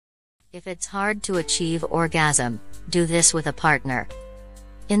If it's hard to achieve orgasm, do this with a partner.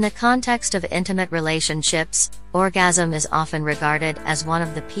 In the context of intimate relationships, orgasm is often regarded as one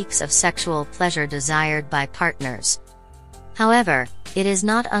of the peaks of sexual pleasure desired by partners. However, it is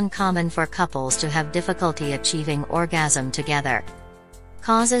not uncommon for couples to have difficulty achieving orgasm together.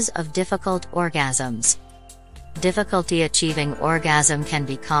 Causes of difficult orgasms. Difficulty achieving orgasm can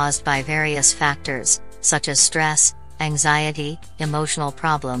be caused by various factors, such as stress, anxiety, emotional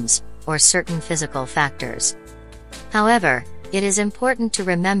problems, or certain physical factors. However, it is important to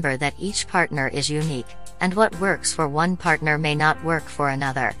remember that each partner is unique, and what works for one partner may not work for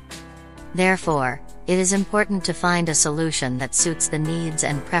another. Therefore, it is important to find a solution that suits the needs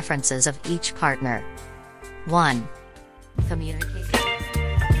and preferences of each partner. 1. Communication.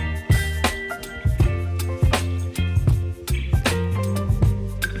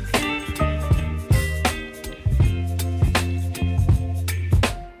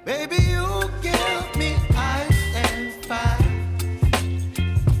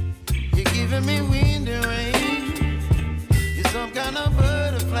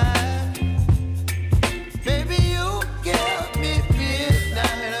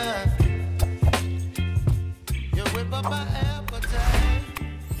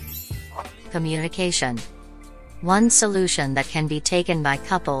 Communication. One solution that can be taken by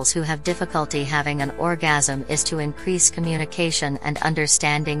couples who have difficulty having an orgasm is to increase communication and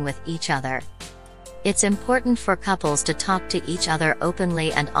understanding with each other. It's important for couples to talk to each other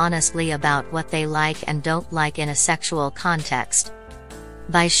openly and honestly about what they like and don't like in a sexual context.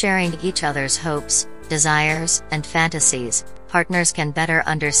 By sharing each other's hopes, desires, and fantasies, partners can better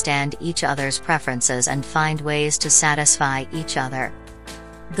understand each other's preferences and find ways to satisfy each other.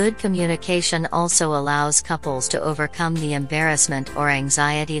 Good communication also allows couples to overcome the embarrassment or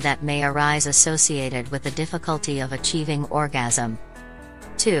anxiety that may arise associated with the difficulty of achieving orgasm.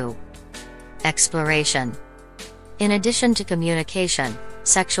 2. Exploration. In addition to communication,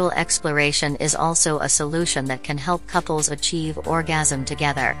 sexual exploration is also a solution that can help couples achieve orgasm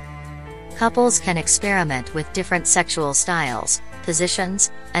together. Couples can experiment with different sexual styles,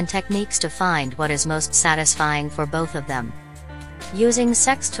 positions, and techniques to find what is most satisfying for both of them. Using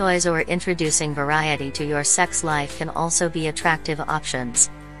sex toys or introducing variety to your sex life can also be attractive options.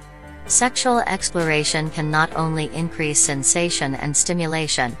 Sexual exploration can not only increase sensation and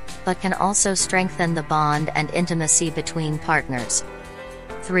stimulation, but can also strengthen the bond and intimacy between partners.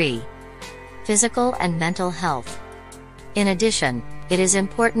 3. Physical and mental health. In addition, it is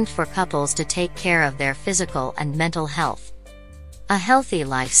important for couples to take care of their physical and mental health. A healthy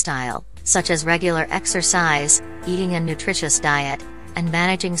lifestyle, such as regular exercise, eating a nutritious diet, and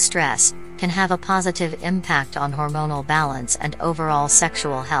managing stress, can have a positive impact on hormonal balance and overall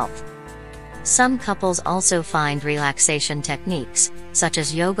sexual health. Some couples also find relaxation techniques, such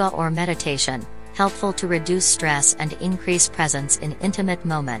as yoga or meditation, helpful to reduce stress and increase presence in intimate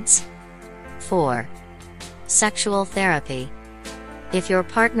moments. 4. Sexual therapy. If your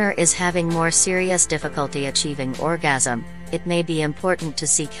partner is having more serious difficulty achieving orgasm, it may be important to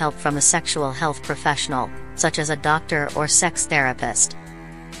seek help from a sexual health professional, such as a doctor or sex therapist.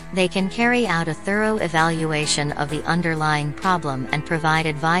 They can carry out a thorough evaluation of the underlying problem and provide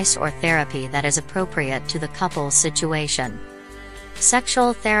advice or therapy that is appropriate to the couple's situation.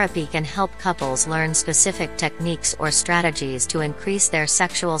 Sexual therapy can help couples learn specific techniques or strategies to increase their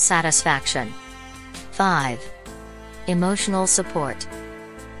sexual satisfaction. 5. Emotional support.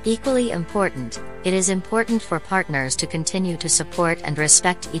 Equally important, it is important for partners to continue to support and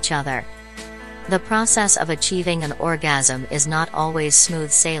respect each other. The process of achieving an orgasm is not always smooth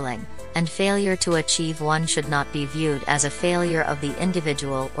sailing, and failure to achieve one should not be viewed as a failure of the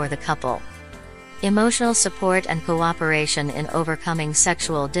individual or the couple. Emotional support and cooperation in overcoming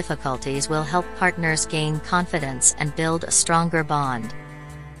sexual difficulties will help partners gain confidence and build a stronger bond.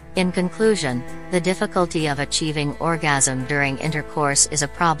 In conclusion, the difficulty of achieving orgasm during intercourse is a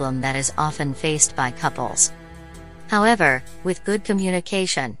problem that is often faced by couples. However, with good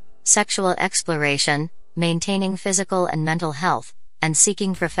communication, sexual exploration, maintaining physical and mental health, and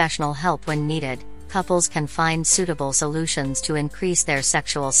seeking professional help when needed, couples can find suitable solutions to increase their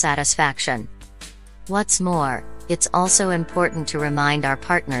sexual satisfaction. What's more, it's also important to remind our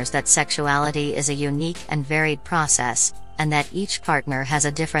partners that sexuality is a unique and varied process, and that each partner has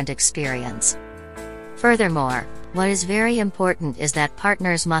a different experience. Furthermore, what is very important is that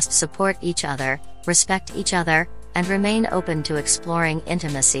partners must support each other, respect each other, and remain open to exploring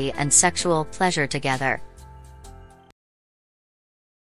intimacy and sexual pleasure together.